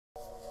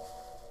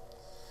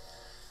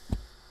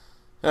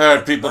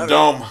Alright, people,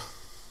 Dome.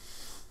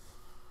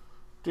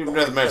 Team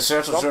Deathmatch.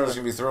 Satchel Charge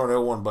can be thrown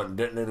L1 button,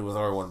 detonated with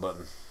R1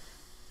 button.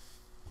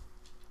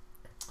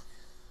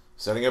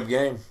 Setting up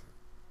game.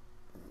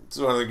 It's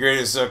one of the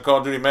greatest Call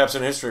of Duty maps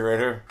in history right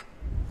here.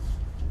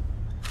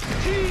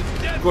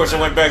 Of course,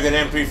 I went back to the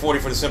MP40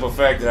 for the simple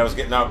fact that I was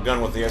getting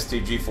outgunned with the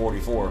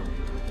STG-44.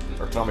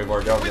 Or Tommy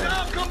Vardell gun.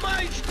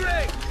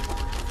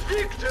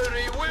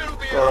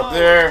 Go up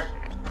there.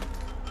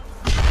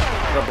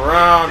 Up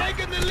around.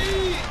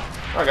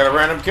 I got a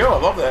random kill. I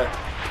love that.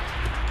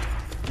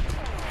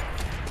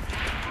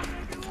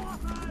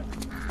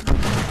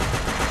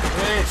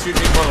 Hey, shoot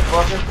me,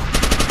 motherfucker.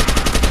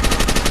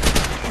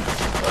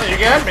 Oh, you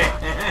got me.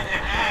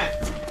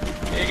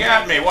 You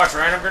got me. Watch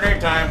random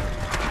grenade time.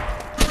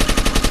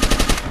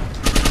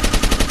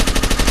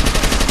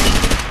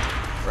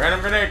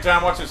 Random grenade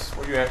time. Watch this.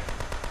 What do you have?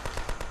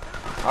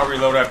 I'll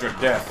reload after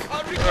death.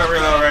 I'm gonna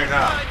reload right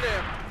now.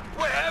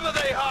 Wherever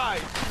they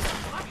hide.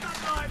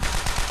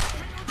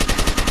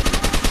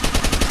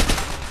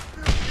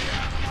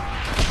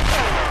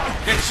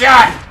 Good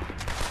shot!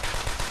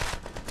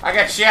 I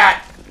got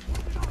shot!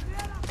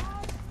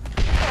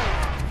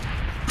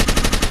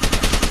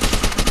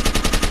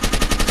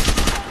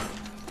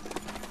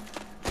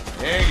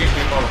 Yeah, get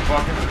me,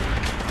 motherfucker.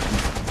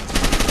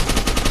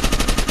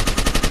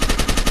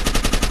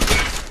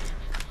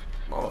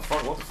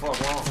 Motherfucker, what the fuck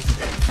wrong?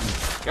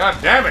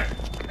 God damn it!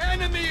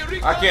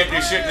 I can't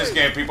do shit in this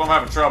game, people. I'm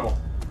having trouble.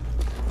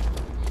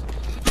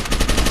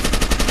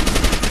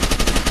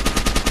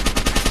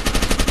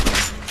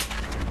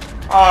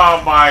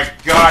 Oh my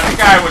god, the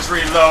guy was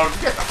reloading.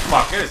 Get the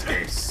fuck in. This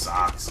game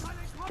sucks.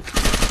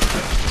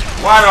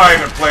 Why do I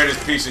even play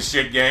this piece of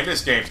shit game?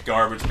 This game's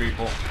garbage,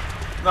 people.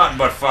 Nothing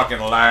but fucking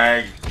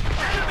lag.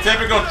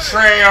 Typical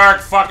Treyarch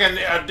fucking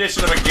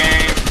edition of a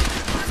game.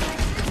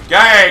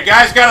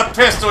 Guy's got a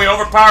pistol. He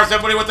overpowers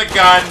everybody with a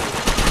gun.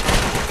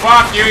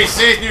 Fuck you. He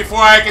sees me before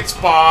I can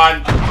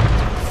spawn.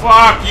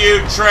 Fuck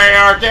you,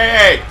 Treyarch.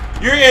 Hey,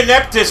 your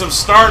ineptism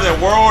started the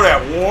world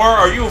at war?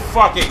 Are you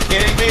fucking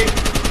kidding me?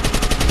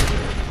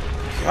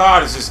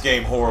 God, is this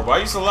game horrible. I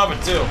used to love it,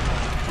 too.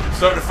 I'm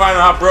starting to find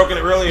out how broken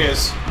it really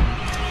is.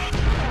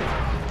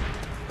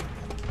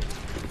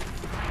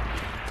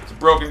 It's a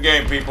broken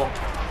game, people.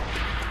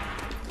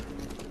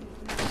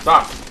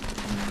 Stop.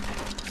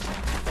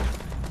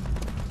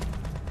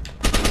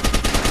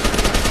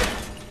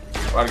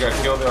 Oh, I got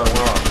killed the other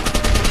one off.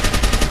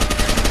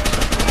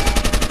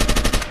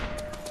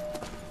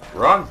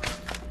 Run.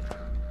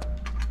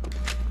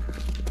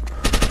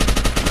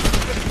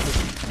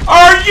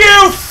 Are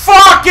you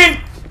fucking...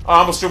 I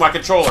almost threw my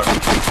controller.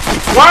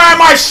 Why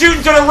am I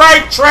shooting to the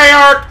right,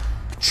 Treyarch?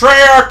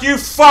 Treyarch, you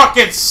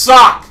fucking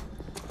suck.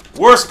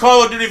 Worst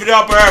Call of Duty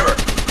developer ever.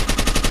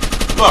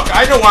 Look,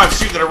 I know why I'm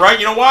shooting to the right.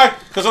 You know why?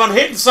 Because when I'm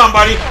hitting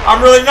somebody,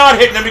 I'm really not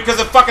hitting them because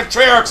of fucking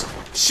Treyarch's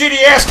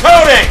shitty-ass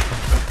coding.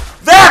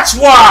 That's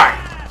why.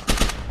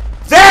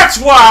 That's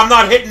why I'm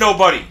not hitting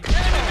nobody.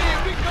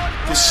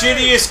 The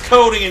shittiest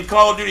coding in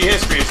Call of Duty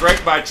history is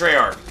right by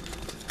Treyarch.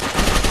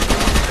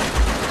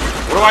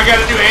 What do I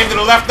gotta do? Aim to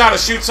the left now to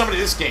shoot somebody?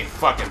 This game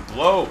fucking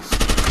blows.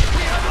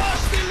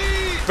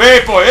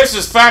 People, this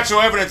is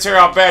factual evidence here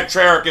how bad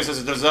Treyarch is as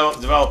a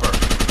developer.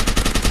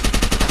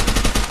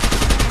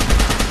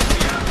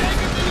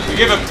 You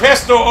give a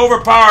pistol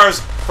overpowers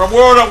from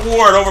World at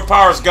War, it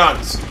overpowers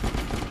guns.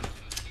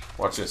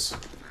 Watch this.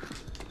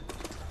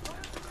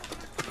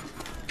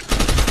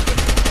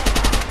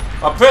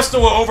 A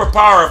pistol will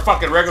overpower a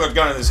fucking regular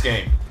gun in this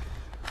game.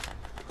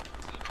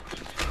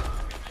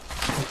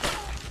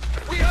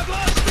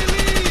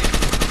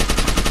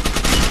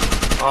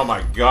 Oh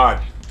my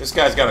god. This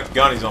guy's got a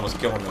gun, he's almost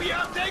killing me. We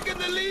have taken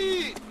the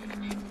lead.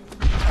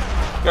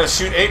 Gotta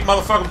shoot 8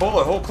 motherfucking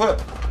bullets, whole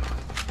clip.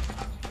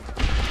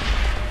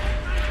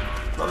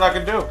 Nothing I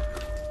can do.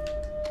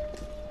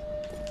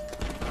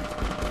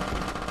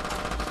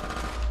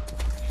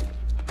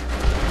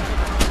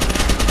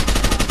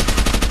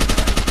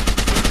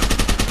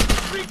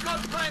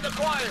 Recon plane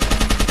acquired.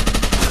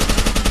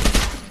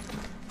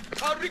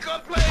 Our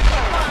recon plane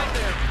will find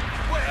them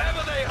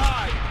wherever they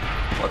hide.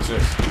 Watch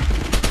this.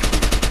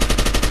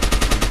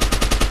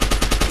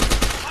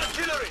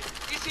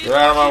 Get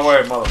out of my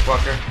way,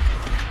 motherfucker.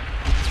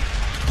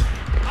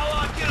 Our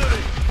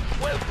artillery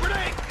will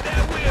break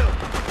their will.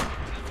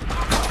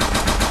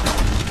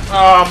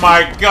 Oh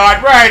my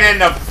god, right in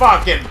the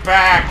fucking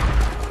back.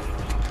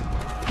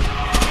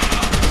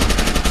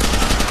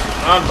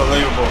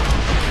 Unbelievable.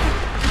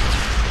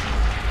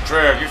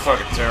 Treyarch, you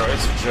fucking terrible.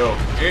 It's a joke.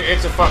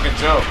 It's a fucking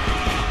joke.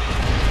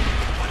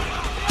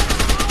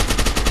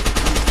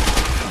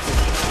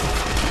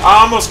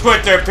 I almost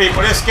quit there,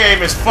 people. This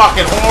game is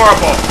fucking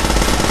horrible.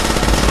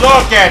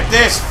 Look at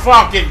this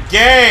fucking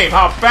game!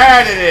 How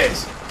bad it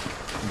is!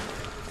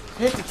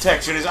 Hit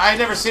detection is... I've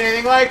never seen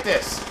anything like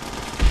this!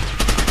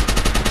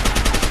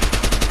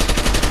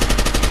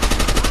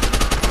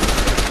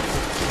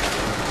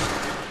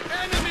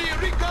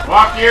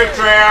 Fuck you,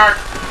 Treyarch!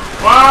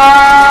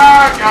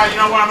 Fuck! You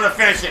know what? I'm gonna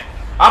finish it.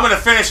 I'm gonna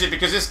finish it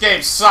because this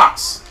game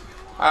sucks.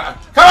 Come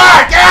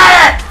on, get out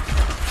of it!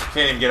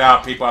 Can't even get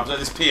out, people.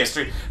 This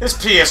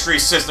PS3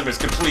 system is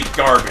complete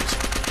garbage.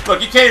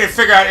 Look, you can't even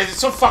figure out. It's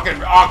so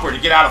fucking awkward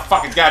to get out of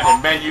fucking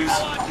goddamn menus.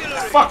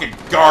 It's fucking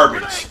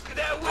garbage.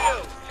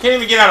 Can't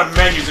even get out of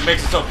menus. It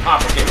makes it so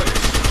complicated. Look at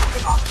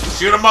this.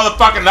 Shoot a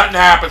motherfucker, nothing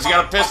happens. You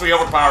got a pistol, he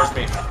overpowers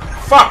me.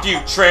 Fuck you,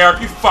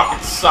 Treyarch. You fucking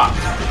suck.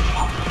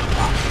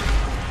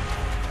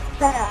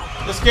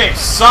 This game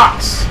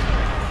sucks.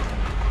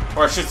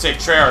 Or I should say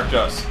Treyarch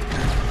does.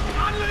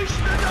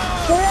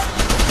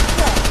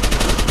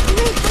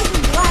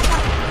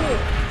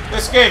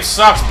 This game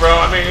sucks, bro.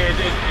 I mean,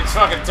 it's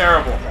fucking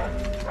terrible.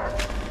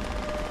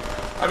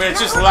 I mean, it's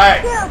just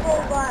lag.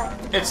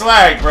 It's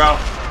lag, bro.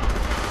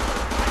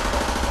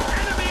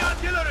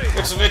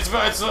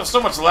 It's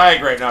so much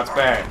lag right now. It's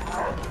bad.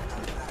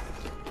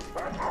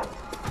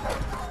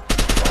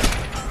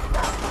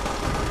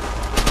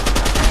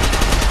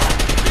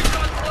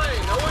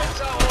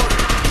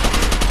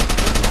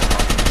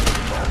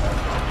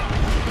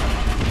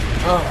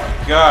 Oh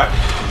my god.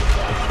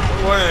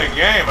 We're winning the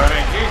game. I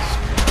mean, Jesus.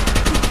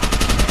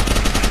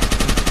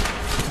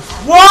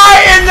 Why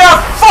in the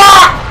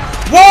fuck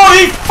won't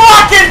he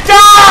fucking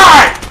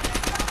die?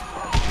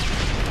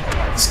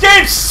 This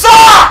game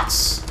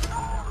sucks!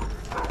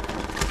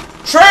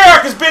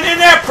 Treyarch has been in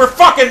that for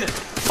fucking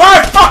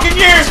 5 fucking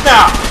years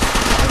now!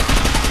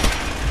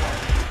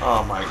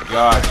 Oh my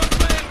god.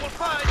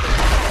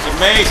 It's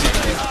amazing.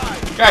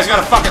 The guy's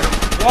got a fucking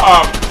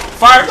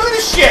fire. Look at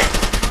this shit!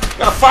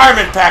 Got a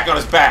fireman pack on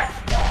his back.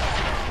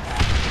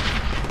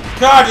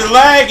 God, the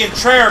lag in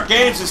Treyarch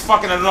games is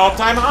fucking at an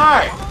all-time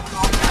high.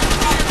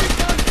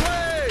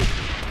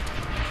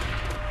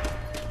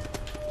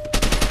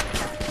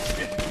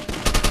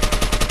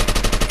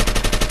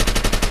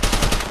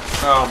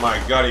 Oh my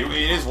god,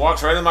 he just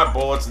walks right in my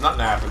bullets, nothing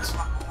happens.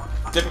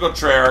 Typical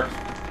Treyarch.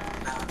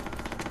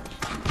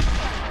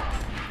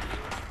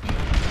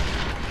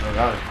 I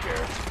don't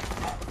care.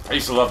 I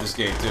used to love this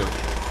game too.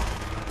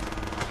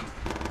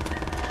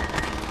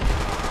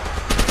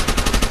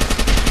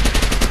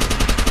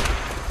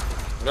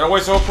 Gotta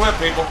waste the whole clip,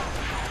 people.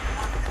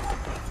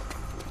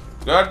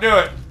 Gotta do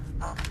it.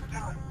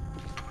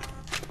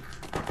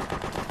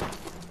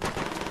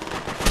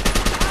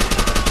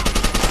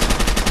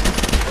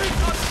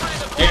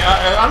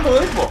 Yeah,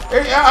 unbelievable.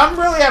 I'm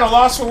really at a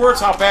loss for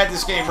words how bad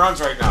this game runs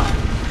right now.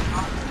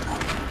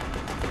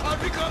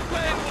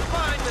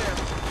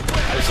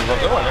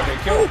 Oh, I got me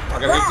killed. I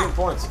got 18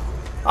 points.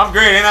 I'm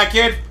great, ain't I,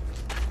 kid?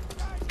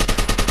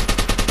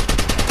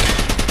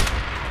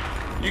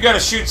 You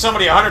gotta shoot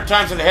somebody 100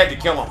 times in the head to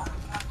kill them.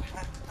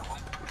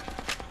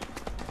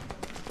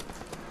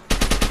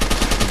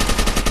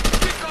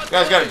 This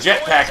guy's got a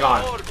jetpack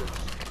on.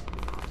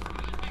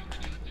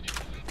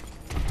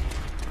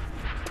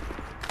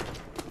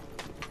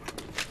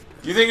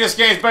 You think this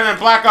game's better than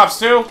Black Ops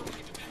 2? Do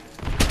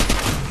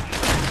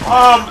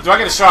I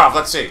get a shot off?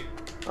 Let's see.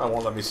 Oh, it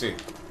won't let me see.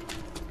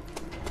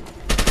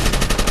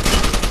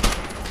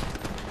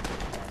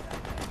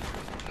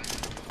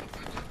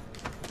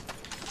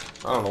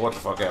 I don't know what the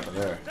fuck happened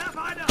there.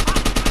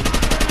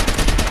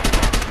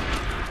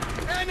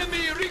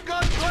 Enemy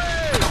recon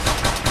play.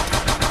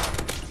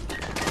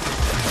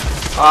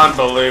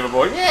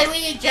 Unbelievable. Yeah, we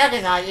need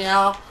Juggernaut, you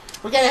know.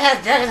 We gotta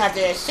have Juggernaut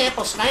to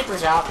sample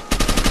snipers out.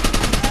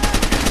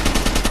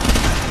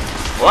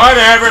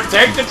 Whatever,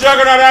 take the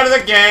Juggernaut out of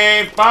the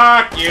game.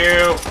 Fuck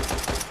you.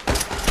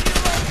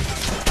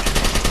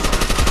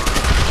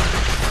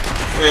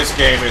 This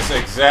game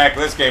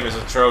is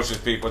atrocious,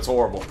 people. It's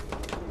horrible.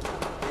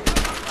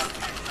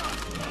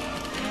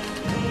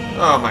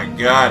 Oh my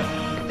god.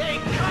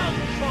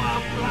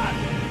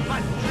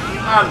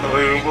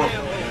 Unbelievable.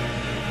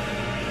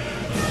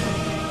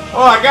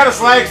 Oh, I got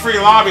us lag-free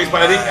lobbies,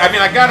 but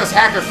I got us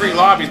hacker-free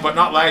lobbies, but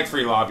not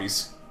lag-free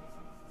lobbies.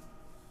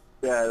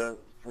 Yeah,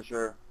 for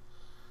sure.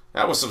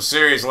 That was some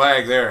serious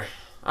lag there.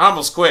 I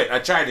almost quit. I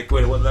tried to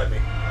quit, it wouldn't let me.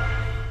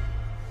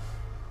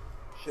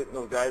 Shitting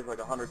those guys like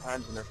 100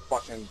 times and they're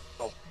fucking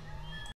so